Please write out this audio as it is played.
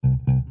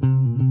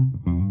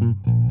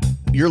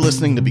You're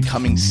listening to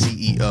Becoming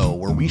CEO,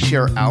 where we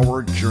share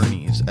our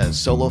journeys as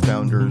solo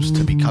founders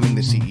to becoming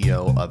the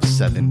CEO of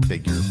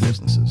seven-figure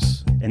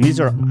businesses. And these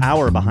are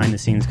our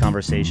behind-the-scenes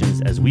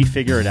conversations as we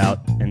figure it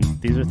out. And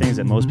these are things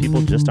that most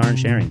people just aren't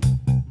sharing.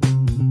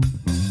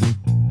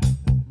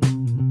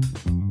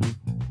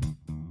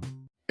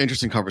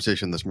 Interesting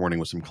conversation this morning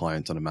with some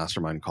clients on a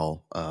mastermind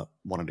call.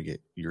 Wanted to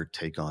get your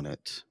take on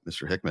it,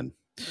 Mr. Hickman.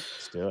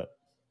 Let's do it.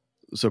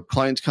 So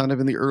clients kind of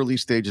in the early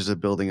stages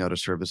of building out a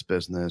service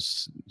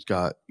business. He's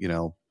got,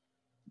 a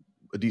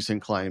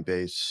decent client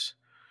base,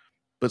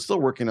 but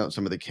still working out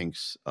some of the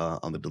kinks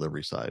on the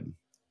delivery side.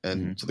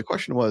 And so the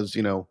question was,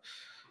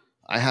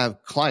 I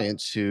have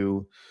clients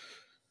who,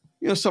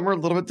 some are a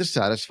little bit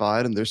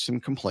dissatisfied and there's some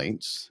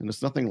complaints, and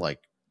it's nothing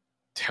like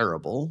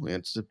terrible.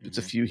 It's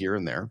a few here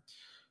and there,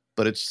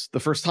 but it's the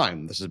first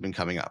time this has been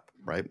coming up,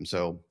 right? And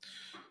so,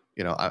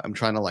 I'm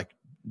trying to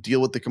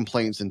deal with the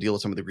complaints and deal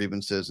with some of the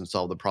grievances and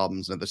solve the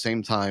problems, and at the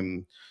same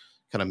time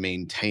kind of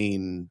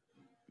maintain,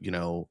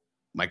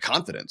 my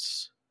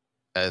confidence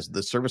as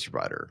the service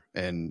provider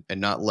and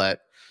not let,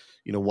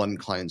 one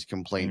client's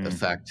complaint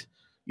affect,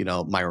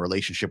 my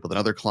relationship with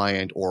another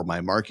client or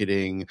my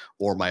marketing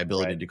or my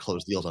ability to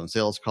close deals on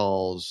sales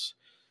calls.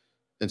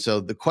 And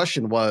so the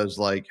question was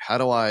how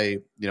do I,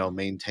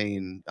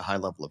 maintain a high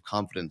level of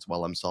confidence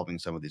while I'm solving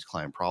some of these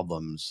client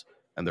problems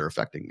and they're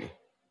affecting me?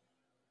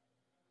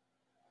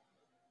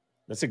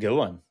 That's a good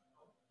one.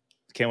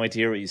 Can't wait to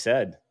hear what you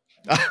said.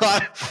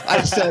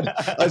 I said,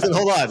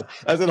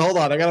 hold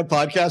on. I got a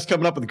podcast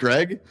coming up with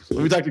Greg.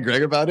 Let me talk to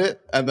Greg about it,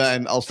 and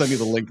then I'll send you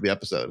the link to the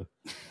episode.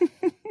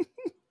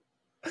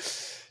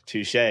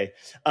 Touche.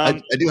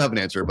 I do have an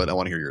answer, but I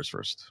want to hear yours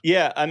first.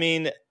 Yeah, I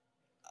mean,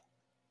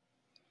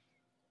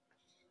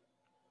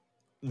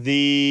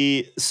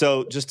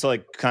 so just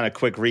to kind of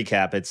quick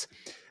recap,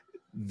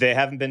 they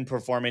haven't been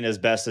performing as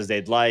best as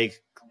they'd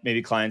like.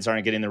 Maybe clients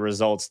aren't getting the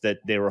results that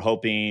they were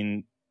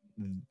hoping.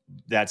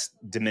 That's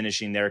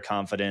diminishing their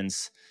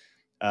confidence.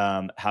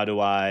 How do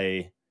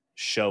I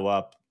show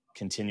up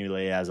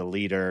continually as a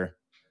leader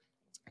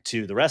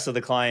to the rest of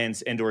the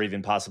clients and or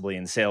even possibly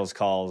in sales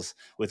calls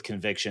with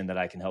conviction that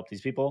I can help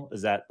these people?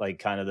 Is that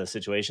kind of the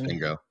situation?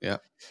 Bingo. Yeah.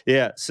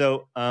 Yeah.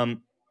 So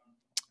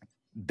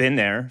been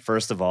there,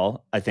 first of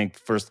all. I think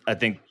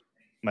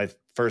my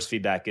first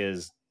feedback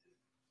is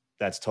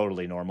that's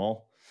totally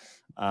normal.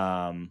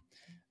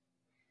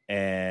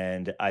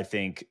 And I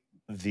think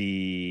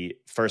the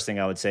first thing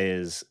I would say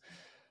is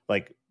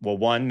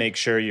one, make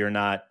sure you're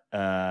not,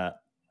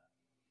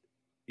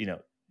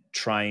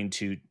 trying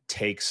to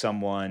take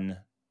someone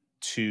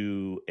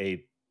to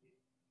a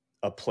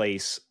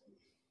place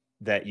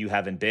that you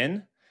haven't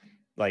been.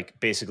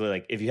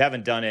 Basically, if you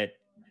haven't done it,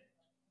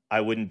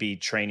 I wouldn't be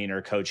training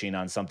or coaching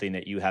on something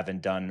that you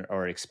haven't done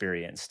or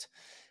experienced.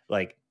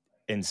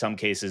 In some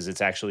cases,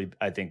 it's actually,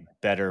 I think,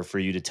 better for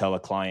you to tell a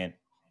client,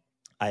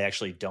 I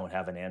actually don't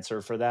have an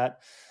answer for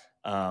that.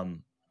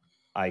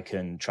 I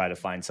can try to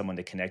find someone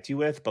to connect you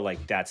with, but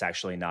that's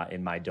actually not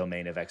in my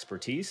domain of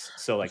expertise.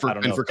 So I don't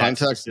know. And for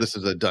context, this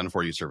is a done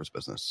for you service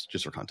business,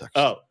 just for context.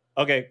 Oh,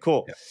 okay,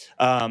 cool.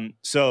 Yeah.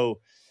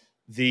 So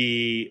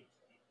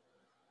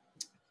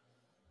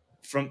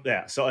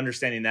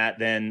understanding that,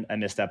 then I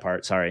missed that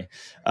part. Sorry.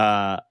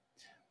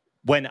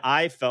 When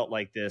I felt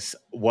like this,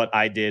 what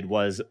I did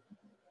was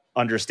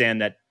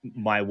understand that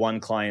my one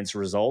client's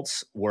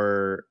results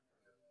were,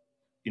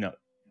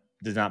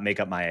 did not make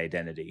up my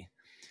identity.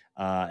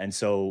 And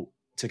so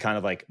to kind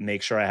of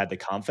make sure I had the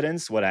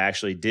confidence, what I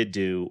actually did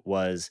do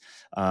was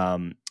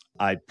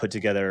I put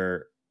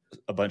together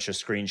a bunch of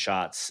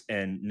screenshots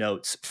and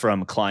notes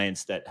from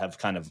clients that have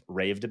kind of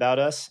raved about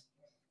us,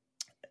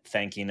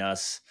 thanking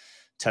us,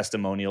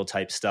 testimonial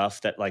type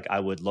stuff that I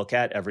would look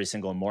at every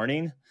single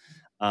morning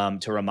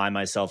to remind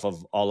myself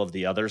of all of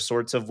the other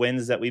sorts of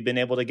wins that we've been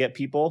able to get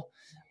people.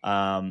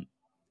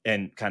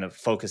 And kind of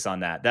focus on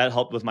that. That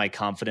helped with my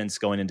confidence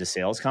going into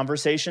sales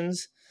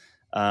conversations.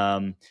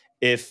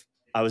 If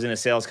I was in a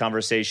sales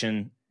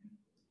conversation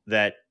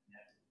that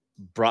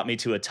brought me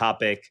to a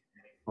topic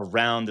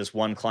around this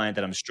one client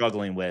that I'm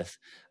struggling with,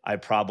 I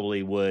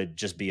probably would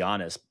just be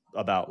honest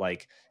about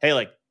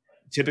hey,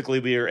 typically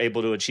we are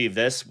able to achieve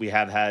this. We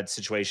have had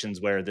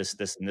situations where this,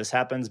 and this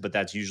happens, but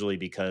that's usually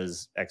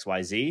because X,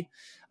 Y, Z.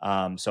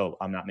 So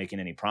I'm not making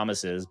any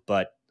promises,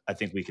 but I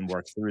think we can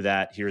work through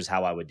that. Here's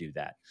how I would do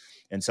that.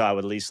 And so I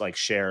would at least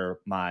share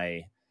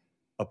my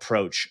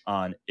approach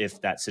on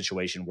if that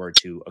situation were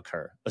to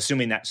occur,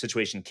 assuming that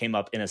situation came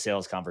up in a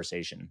sales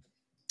conversation.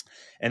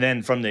 And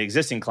then from the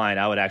existing client,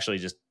 I would actually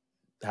just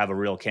have a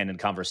real candid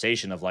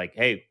conversation of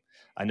hey,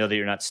 I know that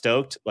you're not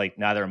stoked.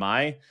 Neither am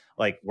I.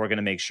 We're going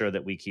to make sure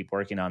that we keep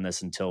working on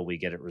this until we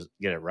get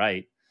it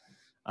right.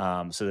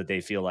 So that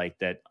they feel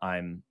that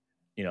I'm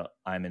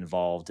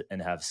involved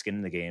and have skin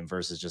in the game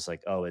versus just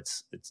oh,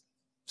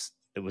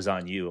 it was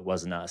on you. It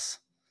wasn't us.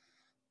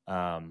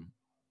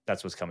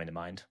 That's what's coming to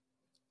mind.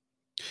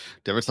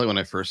 Did I ever tell you when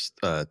I first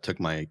took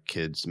my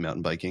kids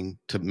mountain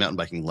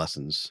biking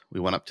lessons? We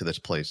went up to this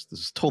place. This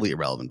is totally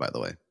irrelevant, by the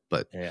way.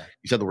 but Yeah.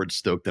 you said the word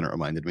stoked and it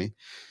reminded me.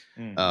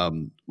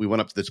 We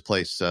went up to this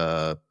place,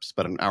 it's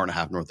about an hour and a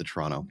half north of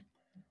Toronto.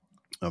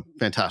 A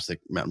fantastic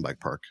mountain bike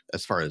park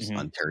as far as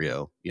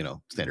Ontario,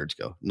 standards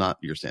go, not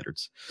your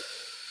standards.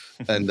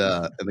 And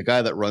the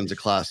guy that runs the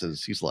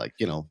classes, he's like,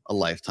 a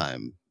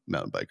lifetime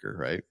mountain biker,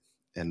 right?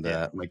 And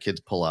my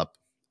kids pull up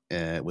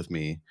with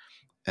me,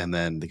 and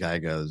then the guy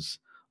goes,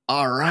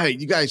 "All right,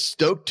 you guys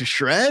stoked to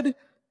shred?"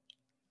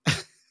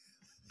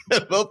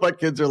 Both my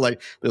kids are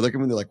like, they look at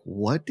me and they're like,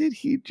 "What did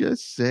he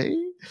just say?"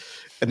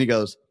 And he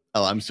goes,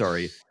 "Oh, I'm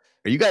sorry.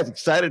 Are you guys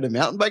excited to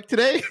mountain bike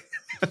today?"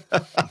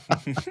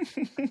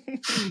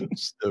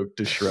 Stoked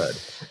to shred.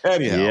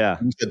 Anyhow,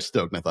 you said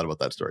stoked, and I thought about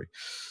that story.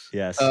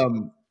 Yes.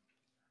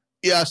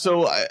 Yeah,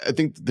 so I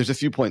think there's a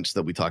few points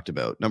that we talked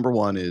about. Number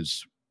one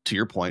is, to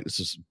your point, this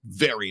is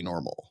very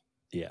normal.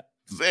 Yeah.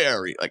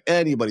 Very, like,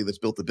 anybody that's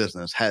built a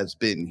business has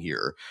been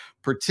here,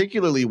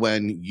 particularly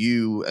when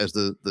you, as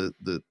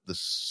the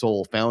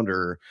sole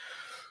founder,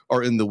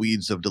 are in the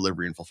weeds of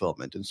delivery and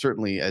fulfillment. And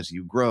certainly as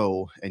you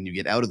grow and you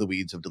get out of the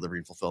weeds of delivery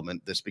and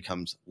fulfillment, this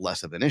becomes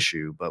less of an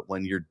issue. But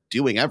when you're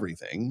doing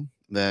everything,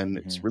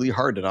 then it's really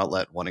hard to not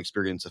let one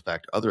experience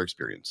affect other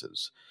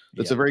experiences.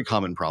 It's a very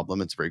common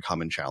problem. It's a very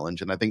common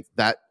challenge. And I think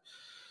that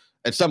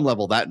at some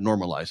level that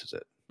normalizes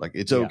it. Like,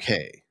 it's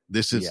okay.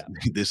 This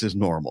is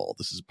normal.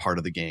 This is part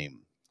of the game.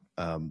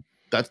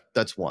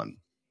 That's one.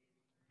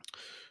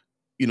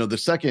 The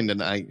second,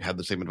 and I had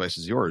the same advice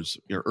as yours,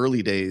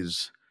 early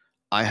days,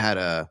 I had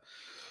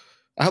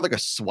like a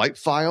swipe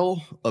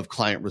file of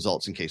client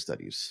results and case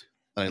studies.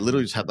 And I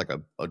literally just had like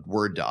a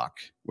Word doc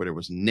where there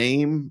was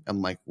name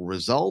and like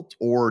result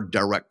or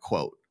direct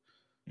quote,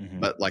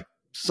 but like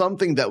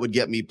something that would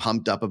get me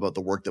pumped up about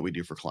the work that we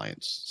do for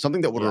clients,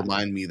 something that would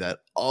remind me that,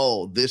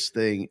 oh, this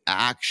thing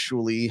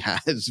actually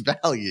has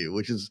value,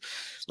 which is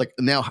like,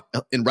 now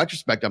in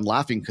retrospect, I'm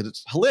laughing because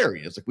it's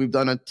hilarious. Like, we've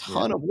done a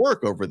ton of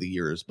work over the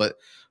years, but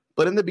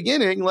in the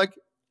beginning, like,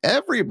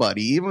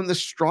 everybody, even the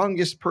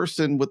strongest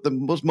person with the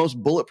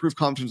most bulletproof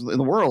confidence in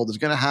the world, is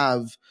going to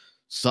have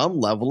some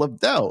level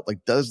of doubt.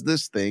 Like, does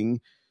this thing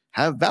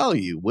have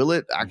value? Will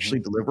it actually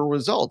deliver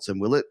results?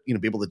 And will it,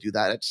 be able to do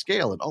that at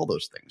scale and all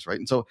those things, right?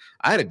 And so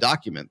I had a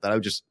document that I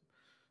would just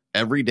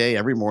every day,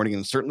 every morning,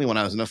 and certainly when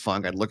I was in a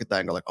funk, I'd look at that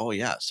and go like, oh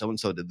yeah,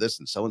 so-and-so did this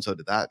and so-and-so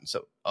did that. And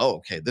so, oh,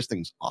 okay, this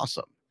thing's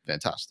awesome.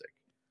 Fantastic.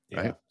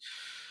 Right.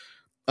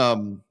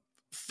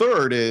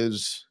 Third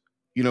is,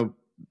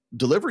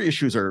 delivery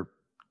issues are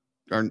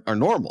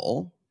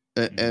normal,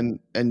 and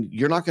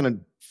you're not going to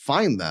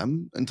find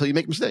them until you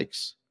make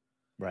mistakes.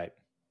 Right.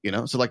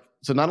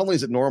 So not only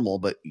is it normal,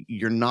 but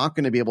you're not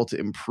going to be able to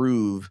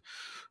improve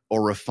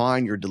or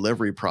refine your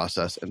delivery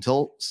process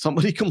until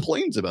somebody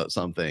complains about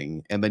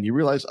something. And then you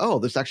realize, oh,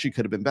 this actually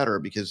could have been better,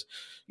 because,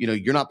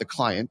 you're not the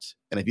client.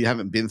 And if you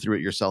haven't been through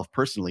it yourself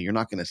personally, you're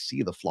not going to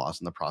see the flaws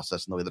in the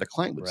process in the way that a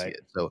client would see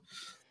it. So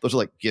those are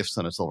like gifts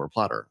on a silver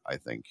platter, I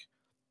think.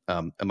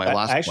 And my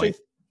last point.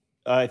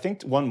 I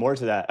think one more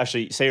to that.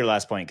 Actually, say your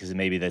last point, because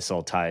maybe this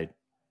will tie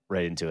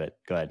right into it.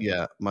 Go ahead.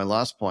 Yeah, my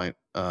last point,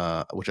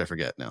 which I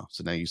forget now.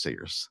 So now you say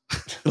yours.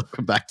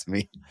 Come back to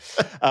me.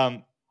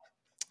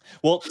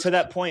 Well, to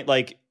that point,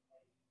 like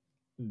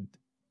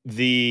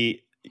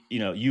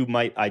you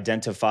might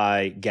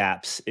identify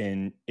gaps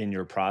in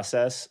your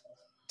process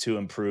to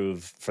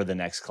improve for the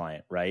next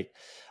client, right?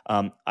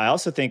 I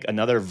also think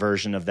another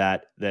version of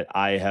that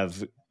I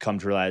have come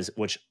to realize,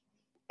 which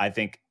I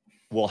think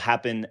will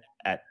happen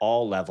at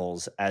all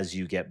levels as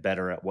you get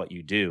better at what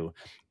you do,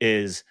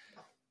 is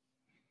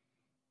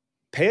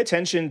pay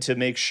attention to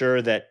make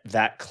sure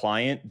that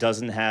client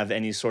doesn't have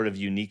any sort of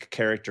unique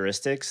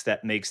characteristics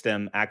that makes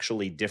them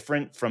actually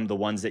different from the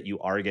ones that you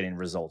are getting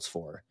results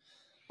for.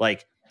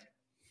 Like,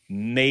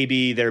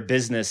 maybe their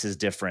business is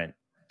different.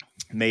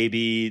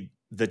 Maybe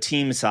the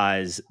team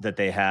size that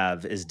they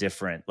have is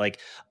different. Like,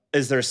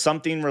 is there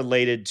something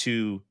related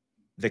to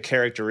the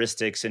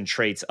characteristics and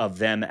traits of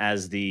them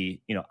as the,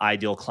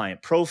 ideal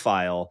client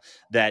profile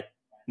that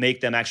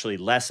make them actually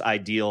less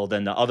ideal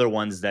than the other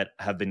ones that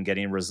have been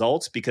getting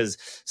results? Because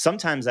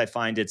sometimes I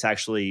find it's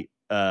actually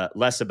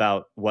less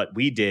about what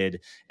we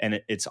did,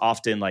 and it's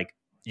often like,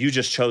 you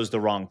just chose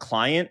the wrong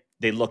client.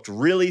 They looked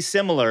really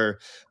similar,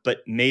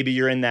 but maybe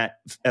you're in that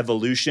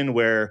evolution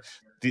where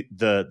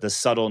the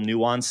subtle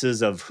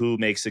nuances of who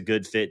makes a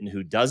good fit and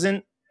who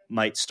doesn't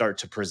might start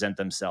to present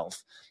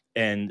themselves.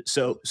 And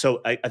so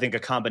I think a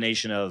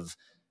combination of,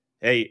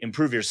 hey,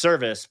 improve your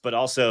service, but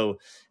also,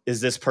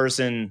 is this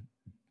person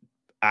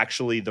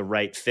actually the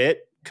right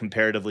fit,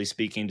 comparatively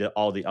speaking, to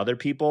all the other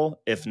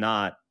people? If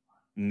not,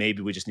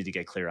 maybe we just need to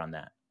get clear on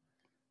that.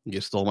 You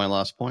stole my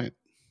last point.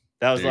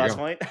 That was the last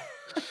point?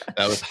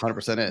 That was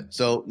 100% it.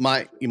 So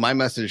my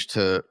message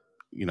to,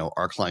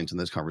 our clients in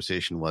this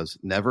conversation was,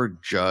 never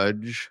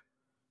judge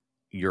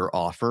your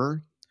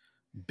offer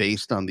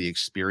based on the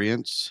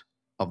experience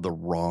of the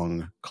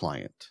wrong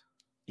client.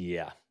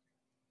 Yeah.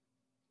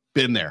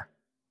 Been there.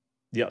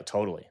 Yeah,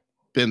 totally.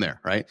 Been there,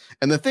 right?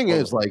 And the thing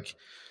is, like,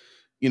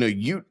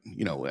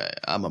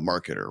 I'm a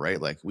marketer,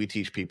 right? Like we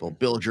teach people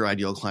build your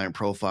ideal client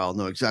profile,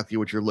 know exactly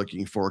what you're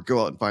looking for,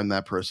 go out and find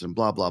that person,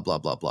 blah, blah, blah,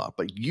 blah, blah.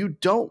 But you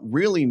don't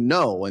really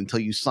know until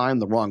you sign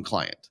the wrong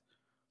client.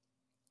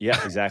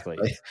 Yeah, exactly.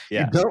 Right?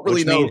 Yeah. You don't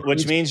really know.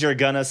 Which means you're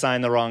going to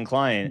sign the wrong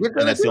client. You're And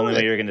gonna that's the do only it.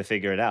 way you're going to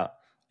figure it out.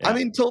 Yeah. I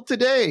mean, till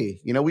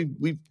today,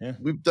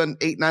 we've done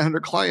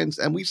 800-900 clients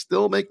and we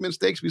still make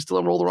mistakes. We still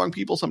enroll the wrong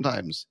people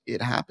sometimes.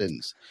 It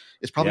happens.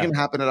 It's probably going to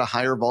happen at a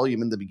higher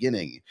volume in the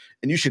beginning.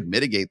 And you should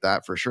mitigate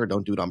that for sure.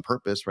 Don't do it on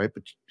purpose, right?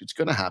 But it's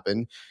going to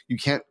happen. You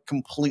can't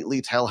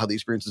completely tell how the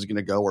experience is going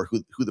to go or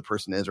who the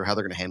person is or how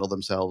they're going to handle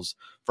themselves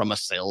from a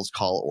sales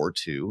call or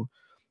two.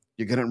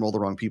 You're going to enroll the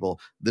wrong people.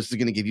 This is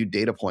going to give you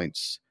data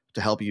points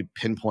to help you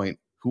pinpoint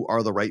who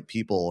are the right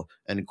people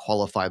and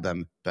qualify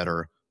them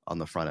better on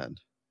the front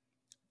end.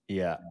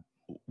 Yeah.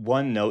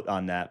 One note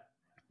on that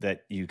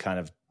you kind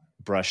of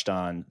brushed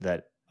on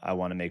that I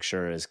want to make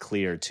sure is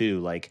clear too.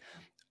 Like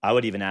I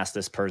would even ask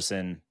this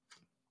person,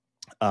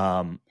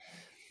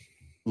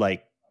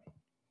 like,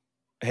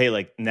 hey,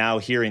 like now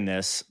hearing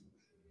this,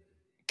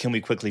 can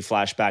we quickly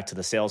flash back to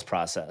the sales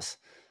process?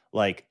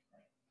 Like,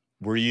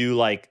 were you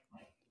like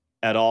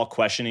at all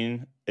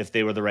questioning if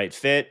they were the right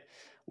fit?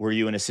 Were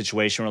you in a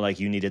situation where like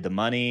you needed the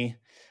money?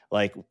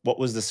 Like what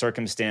was the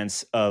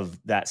circumstance of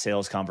that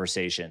sales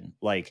conversation?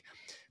 Like,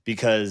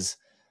 because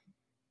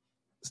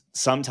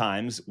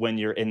sometimes when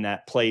you're in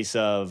that place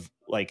of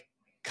like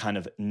kind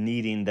of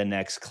needing the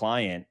next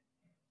client,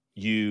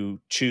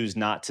 you choose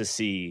not to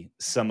see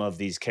some of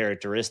these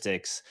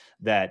characteristics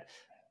that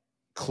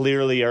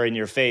clearly are in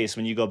your face.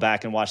 When you go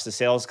back and watch the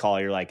sales call,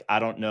 you're like, I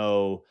don't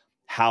know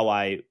how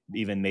I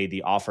even made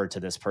the offer to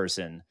this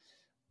person.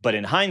 But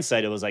in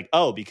hindsight, it was like,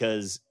 oh,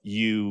 because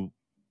you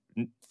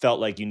felt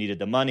like you needed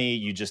the money,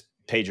 you just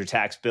paid your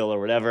tax bill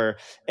or whatever,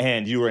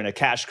 and you were in a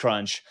cash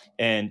crunch,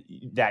 and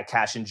that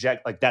cash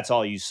inject, like that's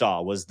all you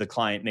saw was the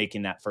client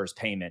making that first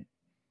payment.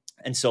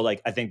 And so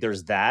like, I think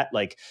there's that,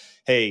 like,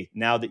 hey,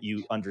 now that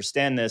you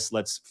understand this,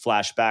 let's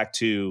flash back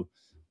to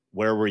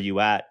where were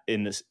you at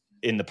in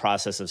the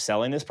process of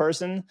selling this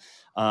person?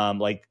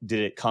 Like,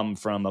 did it come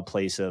from a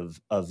place of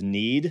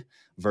need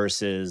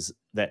versus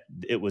that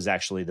it was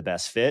actually the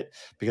best fit?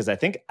 Because I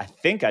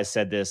think I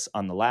said this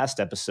on the last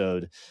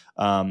episode,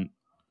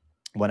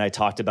 when I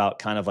talked about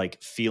kind of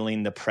like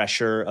feeling the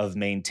pressure of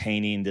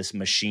maintaining this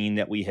machine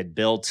that we had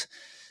built.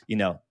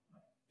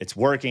 It's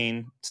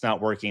working. It's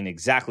not working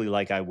exactly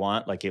like I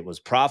want. Like it was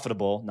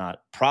profitable, not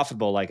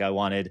profitable like I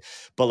wanted.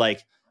 But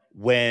like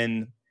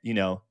when,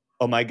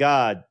 oh my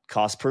God,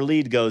 cost per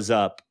lead goes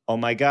up. Oh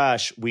my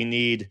gosh, we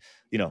need,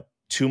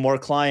 2 more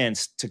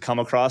clients to come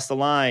across the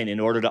line in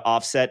order to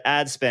offset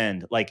ad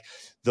spend. Like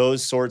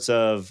those sorts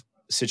of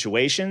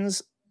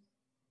situations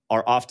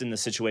are often the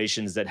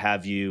situations that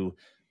have you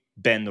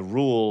bend the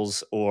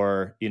rules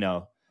or,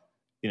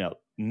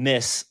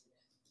 miss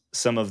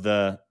some of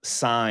the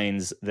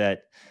signs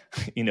that,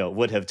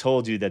 would have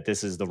told you that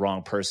this is the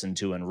wrong person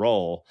to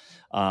enroll,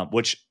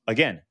 which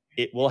again,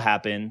 it will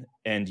happen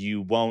and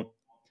you won't,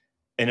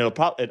 and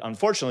it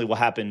unfortunately will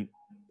happen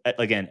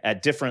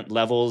at different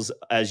levels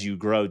as you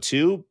grow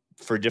too,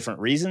 for different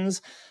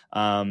reasons.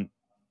 And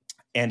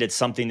it's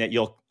something that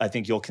I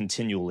think you'll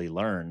continually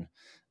learn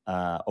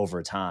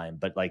over time.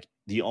 But like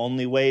the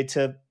only way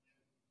to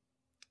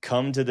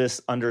come to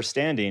this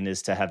understanding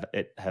is to have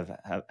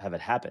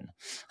it happen,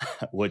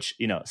 which,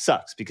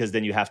 sucks because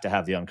then you have to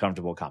have the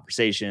uncomfortable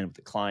conversation with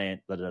the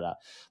client, blah, blah, blah.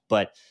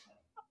 But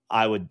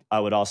I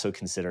would also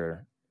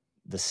consider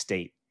the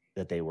state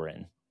that they were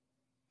in.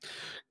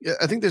 Yeah,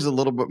 I think there's a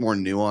little bit more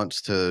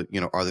nuance to,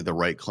 are they the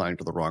right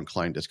client or the wrong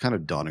client? It's kind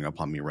of dawning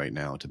upon me right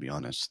now, to be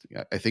honest.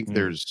 I think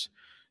there's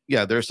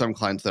some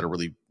clients that are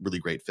really, really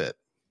great fit.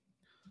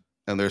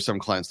 And there's some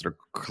clients that are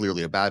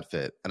clearly a bad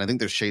fit. And I think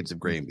there's shades of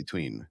gray in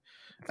between.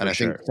 And I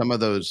think some of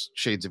those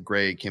shades of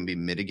gray can be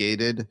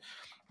mitigated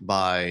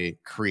by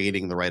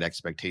creating the right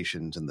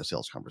expectations in the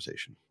sales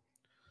conversation.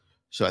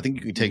 So I think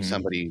you can take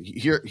somebody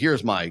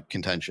here's my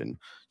contention.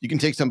 You can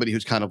take somebody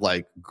who's kind of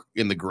like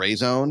in the gray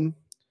zone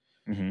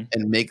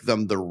and make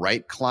them the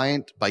right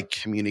client by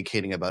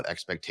communicating about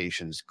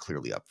expectations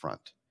clearly up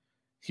front.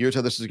 Here's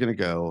how this is going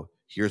to go.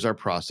 Here's our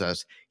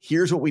process.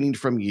 Here's what we need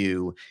from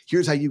you.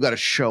 Here's how you got to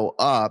show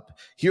up.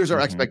 Here's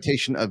our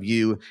expectation of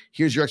you.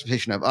 Here's your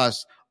expectation of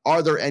us.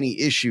 Are there any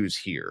issues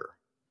here?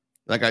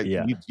 Like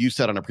you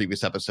said on a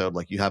previous episode,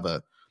 like you have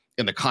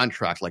in the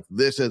contract, like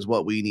this is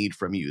what we need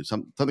from you.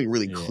 Something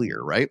really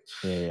clear, right?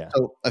 Yeah.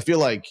 So I feel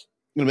like,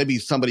 maybe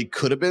somebody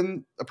could have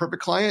been a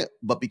perfect client,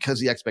 but because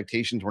the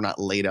expectations were not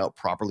laid out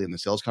properly in the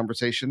sales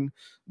conversation,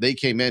 they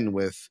came in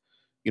with,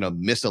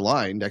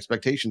 misaligned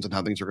expectations on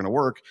how things are going to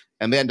work.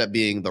 And they end up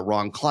being the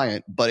wrong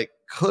client, but it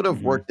could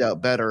have worked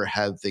out better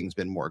had things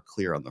been more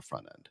clear on the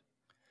front end.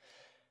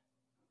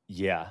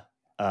 Yeah.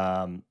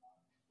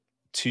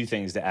 2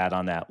 things to add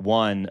on that.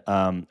 One,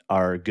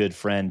 our good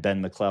friend, Ben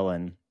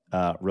McClellan,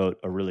 wrote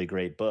a really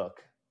great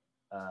book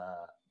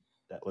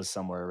that was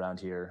somewhere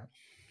around here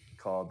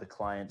called the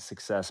Client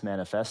Success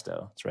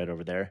Manifesto. It's right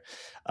over there.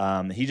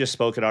 He just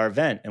spoke at our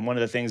event. And one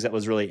of the things that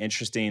was really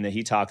interesting that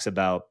he talks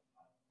about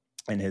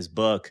in his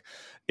book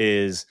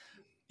is,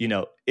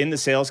 in the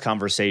sales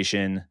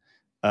conversation,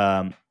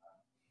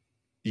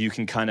 you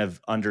can kind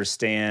of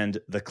understand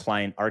the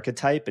client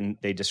archetype, and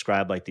they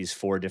describe like these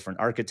 4 different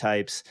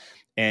archetypes.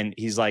 And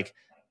he's like,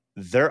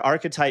 their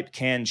archetype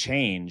can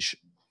change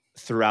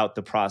throughout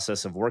the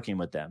process of working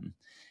with them.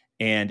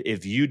 And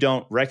if you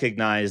don't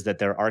recognize that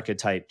their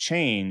archetype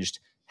changed,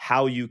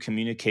 how you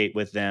communicate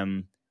with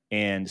them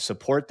and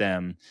support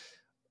them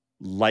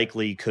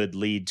likely could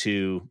lead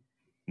to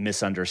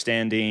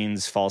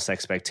misunderstandings, false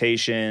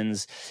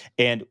expectations.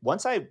 And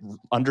once I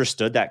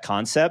understood that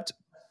concept,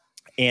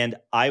 and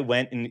I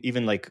went and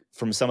even like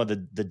from some of the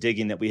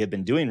digging that we have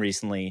been doing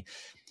recently,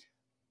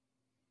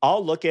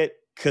 I'll look at,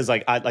 because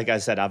like I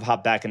said, I've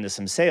hopped back into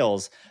some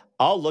sales.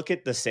 I'll look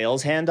at the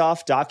sales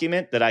handoff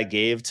document that I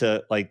gave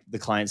to like the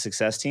client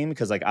success team,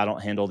 because like I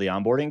don't handle the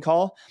onboarding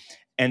call.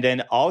 And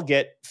then I'll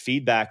get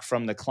feedback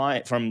from the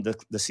client, from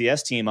the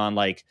CS team on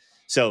like,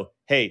 so,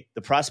 hey,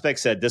 the prospect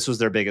said this was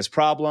their biggest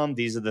problem.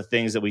 These are the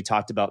things that we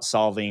talked about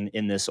solving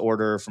in this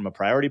order from a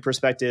priority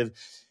perspective.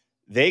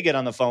 They get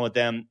on the phone with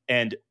them,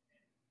 and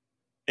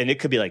it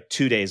could be like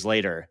 2 days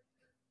later.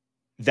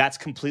 That's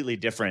completely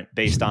different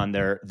based on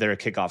their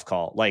kickoff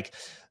call. Like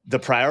the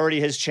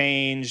priority has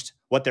changed,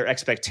 what their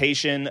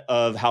expectation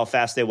of how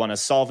fast they want to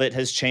solve it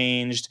has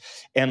changed.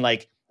 And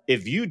like,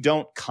 if you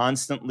don't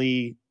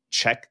constantly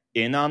check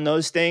in on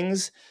those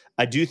things,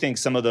 I do think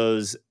some of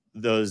those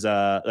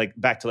like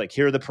back to like,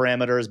 here are the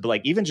parameters, but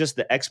like even just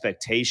the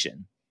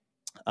expectation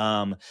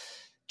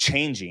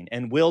changing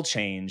and will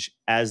change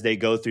as they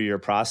go through your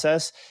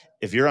process.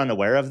 If you're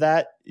unaware of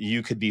that,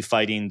 you could be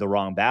fighting the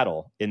wrong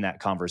battle in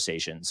that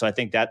conversation. So I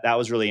think that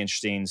was really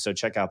interesting. So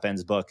check out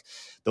Ben's book.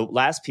 The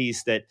last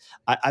piece that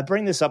I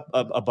bring this up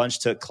a bunch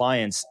to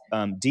clients,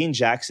 Dean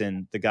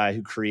Jackson, the guy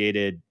who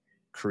created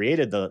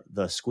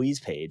the squeeze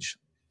page,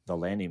 the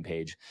landing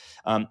page.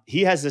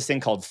 He has this thing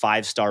called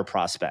 5-star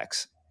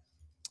prospects.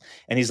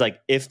 And he's like,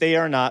 if they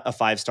are not a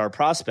 5-star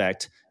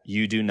prospect,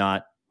 you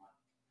shouldn't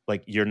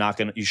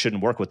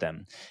work with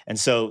them. And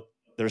so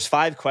there's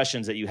 5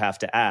 questions that you have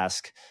to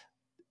ask,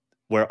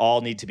 where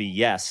all need to be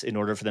yes in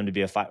order for them to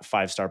be a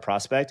 5-star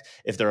prospect.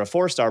 If they're a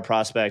 4-star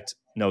prospect,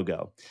 no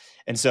go.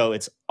 And so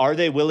it's, are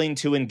they willing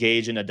to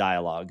engage in a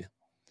dialogue?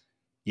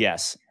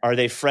 Yes. Are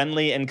they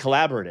friendly and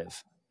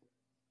collaborative?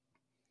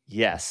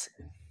 Yes.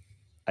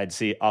 I'd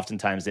see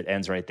oftentimes it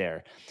ends right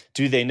there.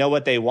 Do they know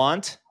what they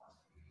want?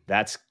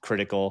 That's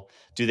critical.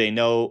 Do they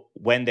know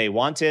when they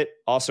want it?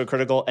 Also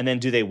critical. And then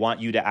do they want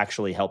you to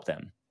actually help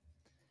them?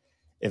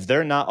 If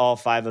they're not all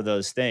 5 of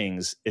those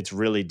things, it's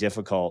really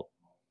difficult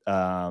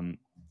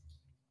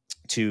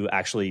to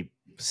actually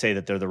say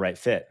that they're the right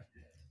fit.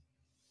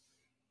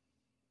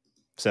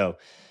 So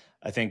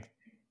I think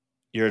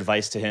your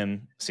advice to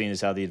him, seeing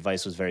as how the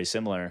advice was very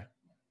similar,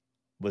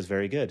 was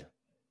very good.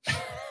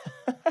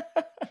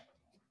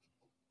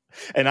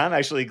 And I'm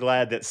actually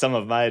glad that some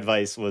of my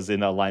advice was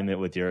in alignment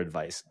with your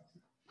advice.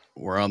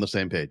 We're on the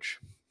same page.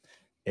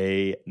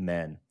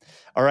 Amen.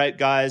 All right,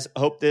 guys.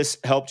 Hope this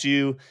helped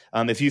you.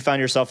 If you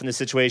found yourself in this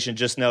situation,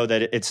 just know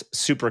that it's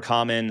super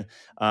common.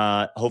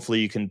 Hopefully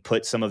you can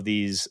put some of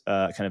these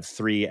kind of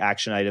 3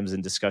 action items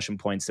and discussion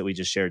points that we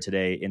just shared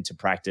today into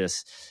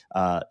practice,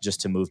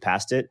 just to move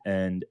past it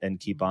and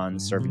keep on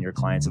serving your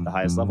clients at the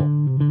highest level.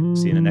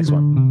 See you in the next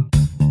one.